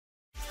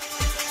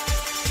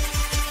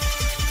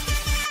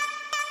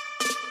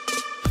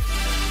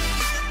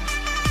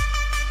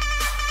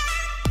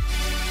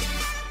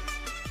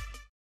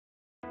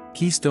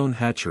Keystone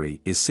Hatchery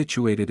is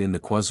situated in the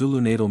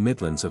KwaZulu-Natal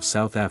Midlands of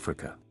South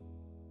Africa.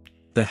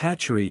 The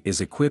hatchery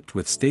is equipped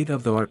with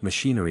state-of-the-art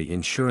machinery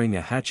ensuring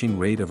a hatching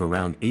rate of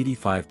around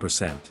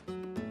 85%.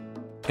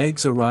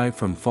 Eggs arrive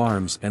from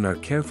farms and are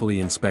carefully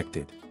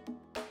inspected.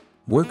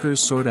 Workers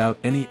sort out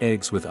any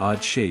eggs with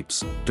odd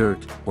shapes, dirt,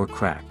 or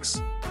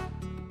cracks.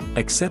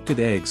 Accepted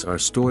eggs are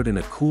stored in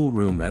a cool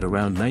room at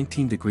around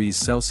 19 degrees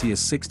Celsius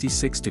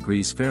 66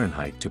 degrees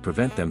Fahrenheit to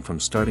prevent them from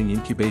starting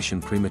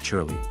incubation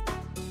prematurely.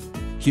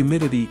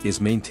 Humidity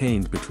is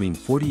maintained between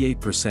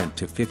 48%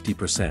 to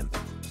 50%.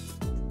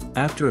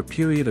 After a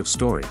period of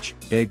storage,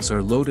 eggs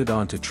are loaded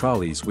onto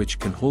trolleys which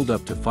can hold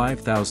up to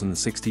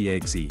 5,060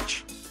 eggs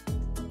each.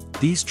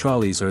 These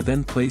trolleys are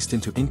then placed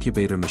into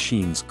incubator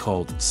machines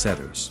called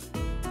setters.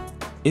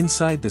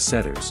 Inside the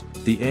setters,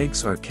 the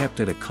eggs are kept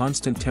at a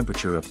constant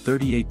temperature of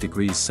 38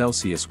 degrees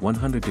Celsius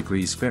 100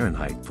 degrees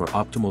Fahrenheit for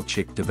optimal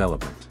chick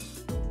development.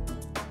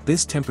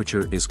 This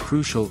temperature is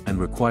crucial and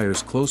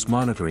requires close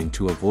monitoring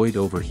to avoid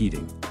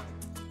overheating.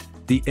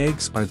 The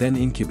eggs are then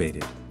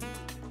incubated.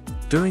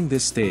 During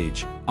this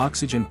stage,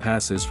 oxygen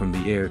passes from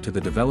the air to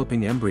the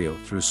developing embryo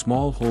through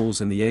small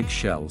holes in the egg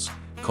shells,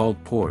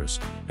 called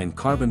pores, and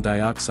carbon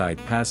dioxide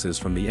passes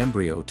from the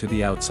embryo to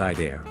the outside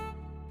air.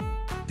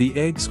 The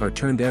eggs are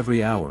turned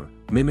every hour,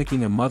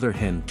 mimicking a mother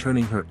hen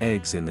turning her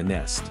eggs in the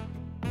nest.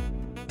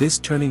 This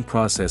turning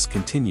process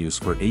continues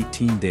for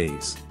 18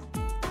 days.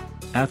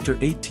 After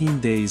 18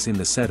 days in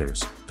the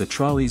setters, the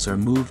trolleys are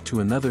moved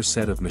to another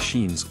set of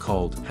machines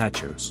called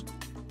hatchers.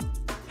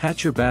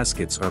 Hatcher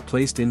baskets are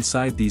placed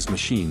inside these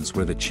machines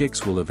where the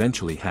chicks will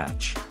eventually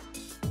hatch.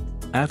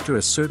 After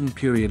a certain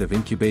period of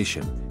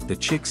incubation, the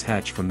chicks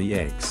hatch from the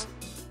eggs.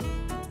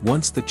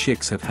 Once the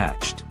chicks have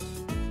hatched,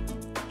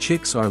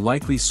 chicks are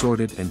likely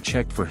sorted and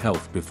checked for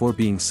health before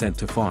being sent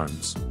to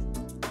farms.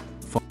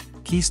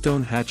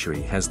 Keystone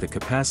Hatchery has the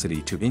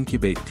capacity to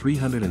incubate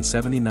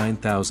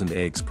 379,000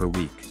 eggs per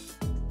week.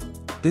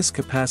 This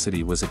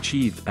capacity was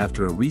achieved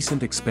after a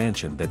recent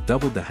expansion that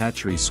doubled the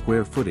hatchery's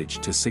square footage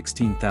to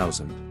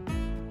 16,000.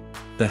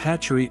 The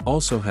hatchery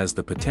also has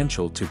the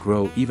potential to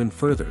grow even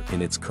further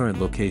in its current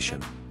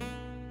location.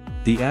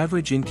 The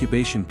average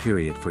incubation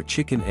period for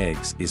chicken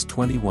eggs is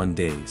 21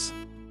 days.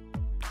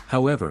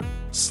 However,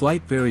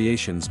 slight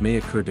variations may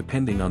occur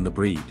depending on the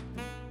breed.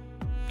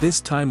 This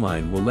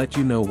timeline will let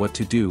you know what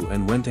to do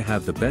and when to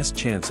have the best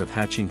chance of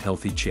hatching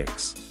healthy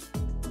chicks.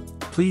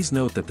 Please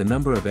note that the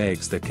number of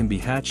eggs that can be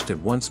hatched at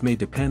once may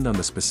depend on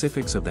the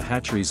specifics of the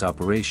hatchery's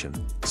operation,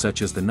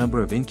 such as the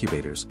number of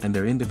incubators and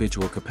their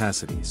individual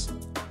capacities.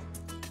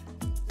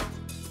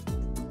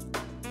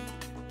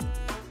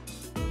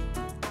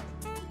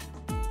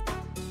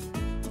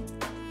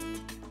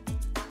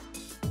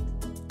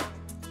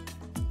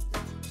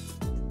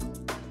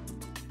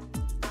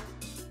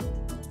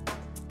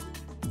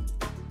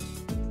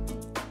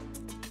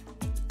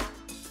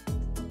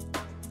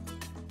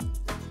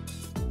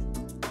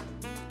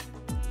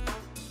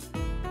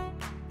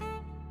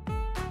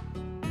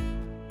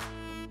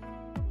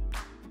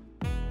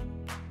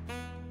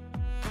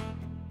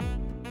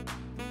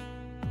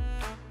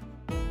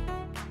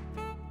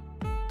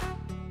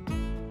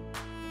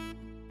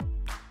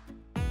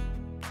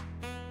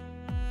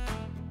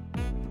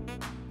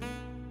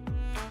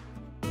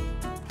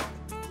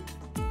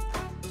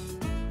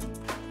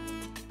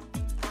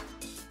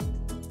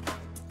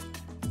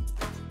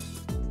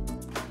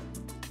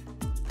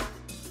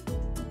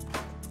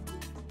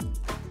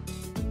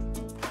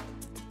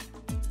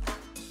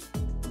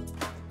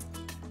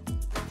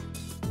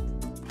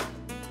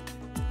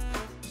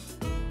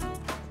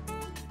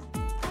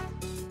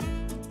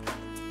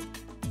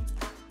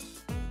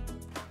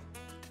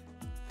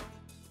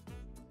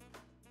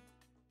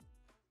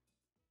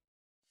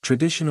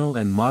 Traditional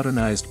and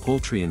modernized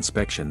poultry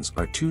inspections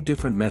are two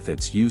different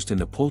methods used in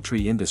the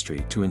poultry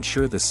industry to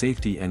ensure the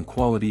safety and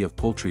quality of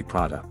poultry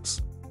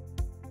products.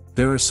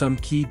 There are some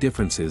key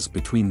differences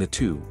between the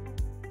two.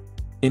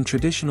 In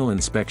traditional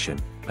inspection,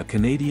 a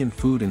Canadian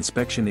Food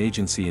Inspection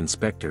Agency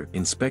inspector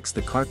inspects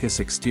the carcass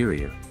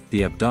exterior,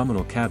 the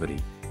abdominal cavity,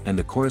 and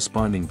the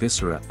corresponding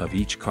viscera of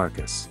each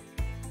carcass.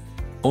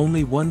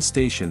 Only one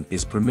station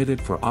is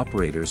permitted for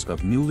operators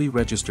of newly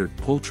registered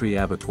poultry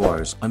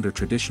abattoirs under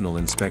traditional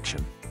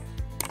inspection.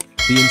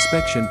 The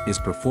inspection is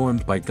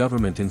performed by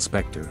government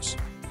inspectors.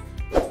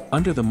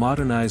 Under the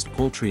Modernized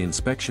Poultry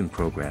Inspection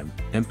Program,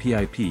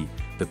 MPIP,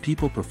 the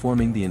people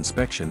performing the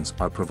inspections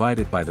are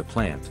provided by the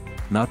plant,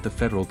 not the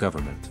federal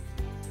government.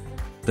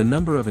 The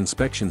number of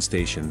inspection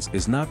stations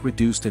is not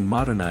reduced in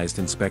modernized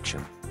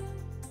inspection.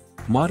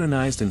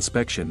 Modernized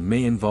inspection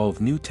may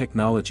involve new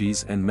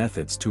technologies and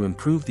methods to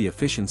improve the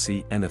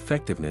efficiency and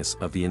effectiveness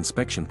of the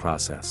inspection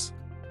process.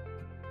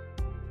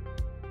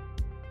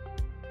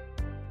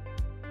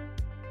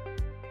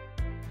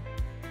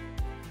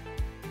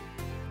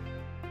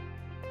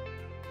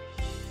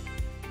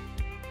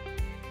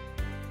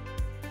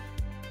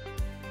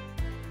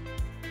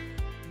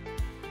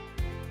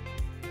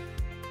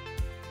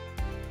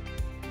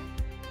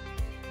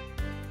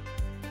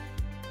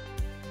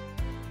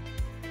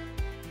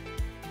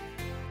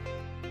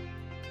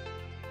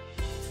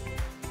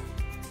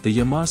 The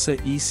Yamasa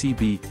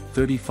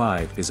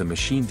ECB35 is a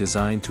machine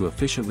designed to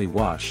efficiently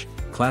wash,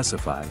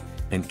 classify,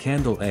 and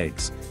candle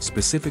eggs,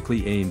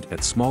 specifically aimed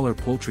at smaller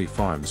poultry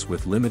farms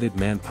with limited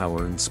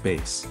manpower and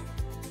space.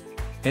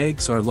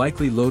 Eggs are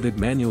likely loaded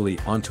manually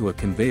onto a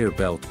conveyor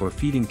belt or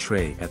feeding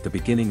tray at the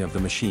beginning of the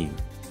machine.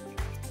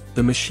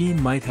 The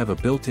machine might have a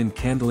built-in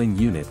candling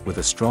unit with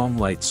a strong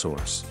light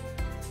source.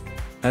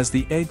 As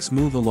the eggs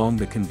move along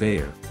the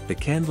conveyor, the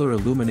candler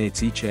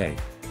illuminates each egg,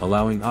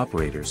 allowing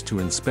operators to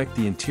inspect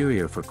the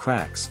interior for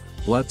cracks,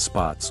 blood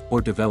spots, or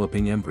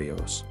developing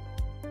embryos.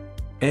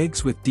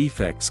 Eggs with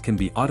defects can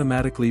be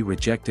automatically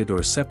rejected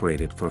or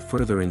separated for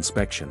further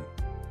inspection.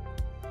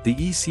 The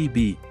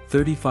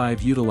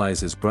ECB35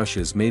 utilizes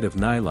brushes made of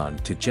nylon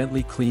to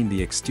gently clean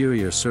the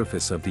exterior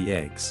surface of the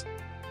eggs.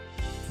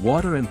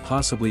 Water and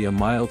possibly a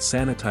mild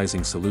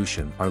sanitizing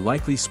solution are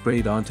likely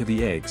sprayed onto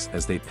the eggs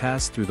as they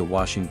pass through the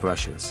washing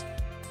brushes.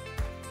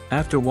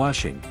 After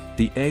washing,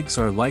 the eggs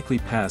are likely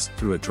passed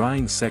through a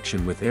drying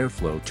section with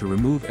airflow to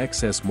remove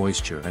excess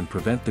moisture and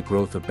prevent the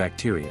growth of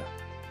bacteria.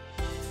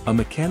 A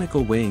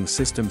mechanical weighing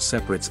system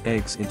separates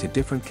eggs into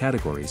different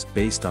categories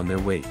based on their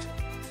weight.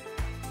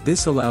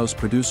 This allows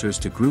producers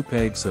to group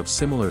eggs of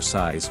similar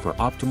size for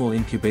optimal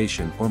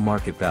incubation or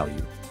market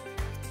value.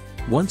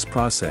 Once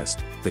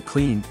processed, the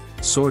cleaned,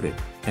 sorted,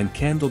 and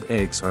candled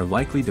eggs are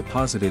likely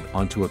deposited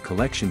onto a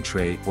collection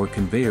tray or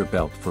conveyor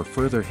belt for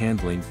further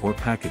handling or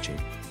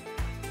packaging.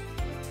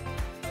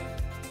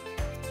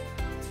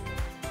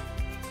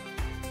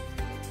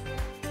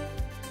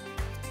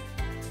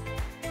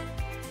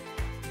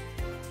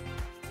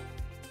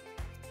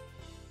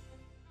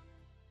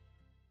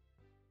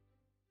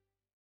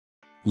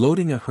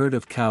 Loading a herd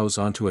of cows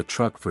onto a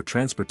truck for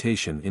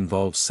transportation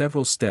involves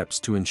several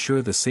steps to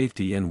ensure the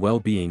safety and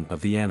well-being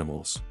of the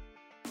animals.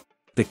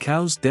 The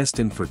cows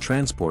destined for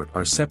transport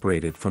are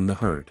separated from the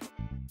herd.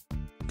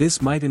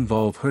 This might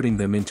involve herding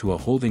them into a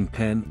holding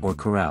pen or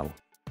corral.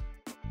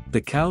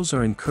 The cows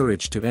are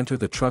encouraged to enter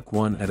the truck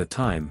one at a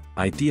time,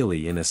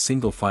 ideally in a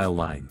single file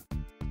line.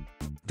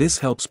 This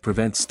helps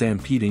prevent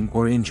stampeding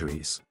or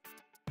injuries.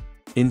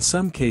 In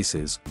some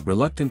cases,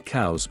 reluctant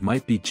cows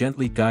might be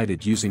gently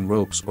guided using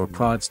ropes or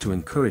prods to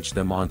encourage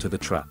them onto the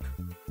truck.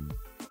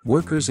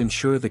 Workers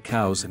ensure the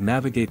cows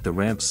navigate the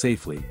ramp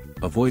safely,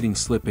 avoiding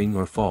slipping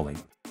or falling.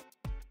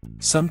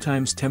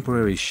 Sometimes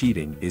temporary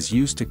sheeting is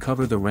used to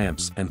cover the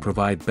ramps and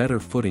provide better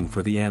footing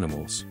for the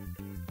animals.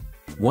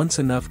 Once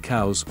enough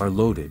cows are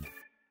loaded,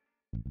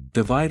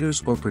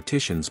 dividers or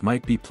partitions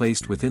might be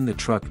placed within the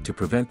truck to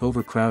prevent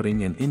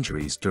overcrowding and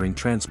injuries during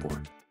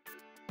transport.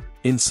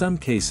 In some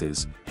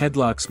cases,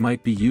 headlocks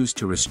might be used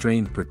to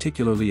restrain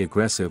particularly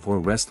aggressive or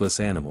restless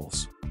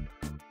animals.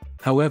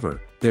 However,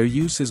 their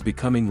use is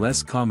becoming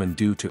less common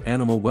due to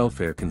animal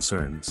welfare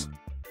concerns.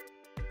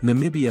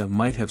 Namibia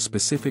might have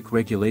specific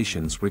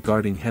regulations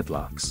regarding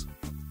headlocks.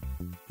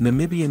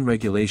 Namibian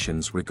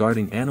regulations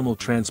regarding animal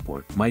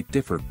transport might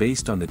differ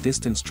based on the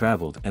distance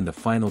traveled and the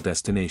final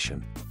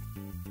destination.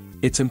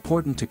 It's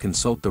important to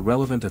consult the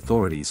relevant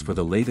authorities for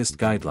the latest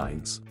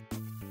guidelines.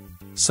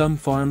 Some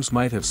farms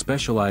might have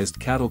specialized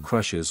cattle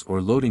crushes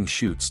or loading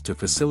chutes to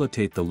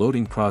facilitate the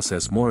loading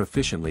process more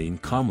efficiently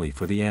and calmly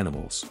for the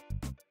animals.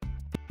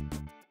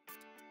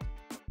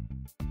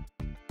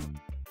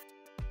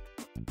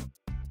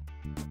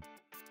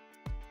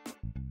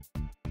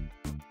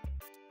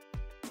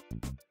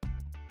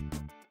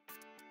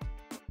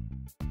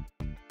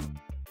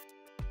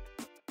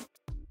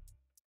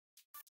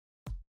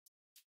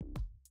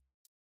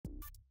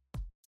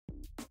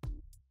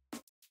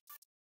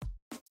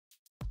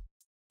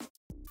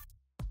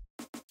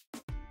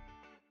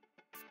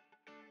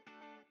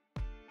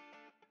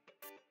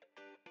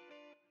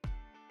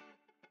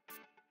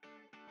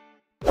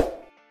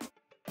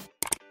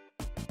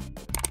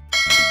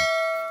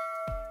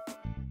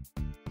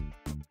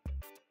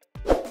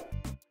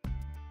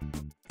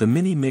 The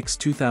Mini Mix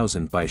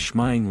 2000 by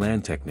Schmeing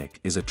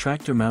Landtechnik is a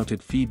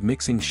tractor-mounted feed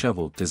mixing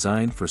shovel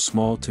designed for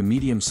small to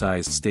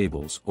medium-sized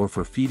stables or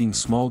for feeding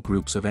small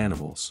groups of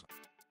animals.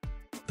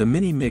 The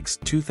Mini Mix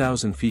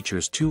 2000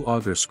 features 2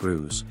 auger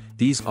screws.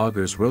 These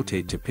augers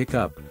rotate to pick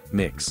up,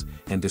 mix,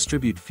 and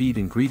distribute feed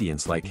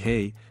ingredients like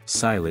hay,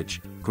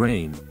 silage,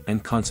 grain,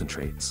 and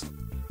concentrates.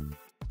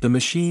 The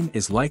machine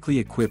is likely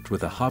equipped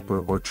with a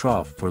hopper or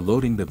trough for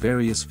loading the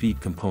various feed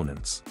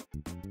components.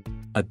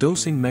 A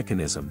dosing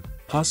mechanism,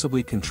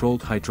 possibly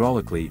controlled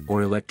hydraulically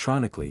or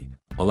electronically,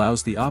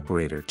 allows the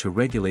operator to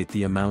regulate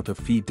the amount of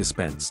feed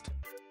dispensed.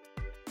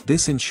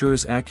 This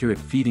ensures accurate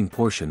feeding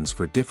portions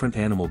for different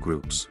animal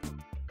groups.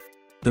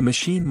 The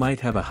machine might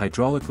have a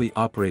hydraulically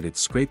operated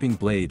scraping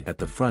blade at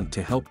the front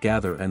to help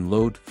gather and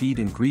load feed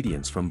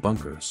ingredients from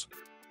bunkers,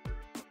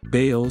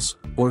 bales,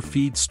 or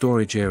feed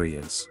storage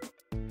areas.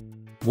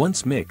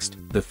 Once mixed,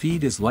 the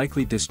feed is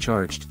likely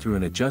discharged through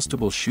an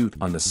adjustable chute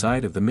on the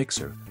side of the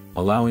mixer,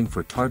 allowing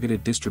for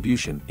targeted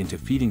distribution into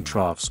feeding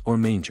troughs or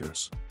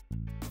mangers.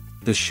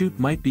 The chute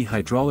might be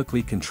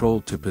hydraulically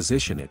controlled to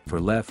position it for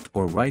left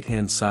or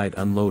right-hand side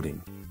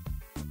unloading.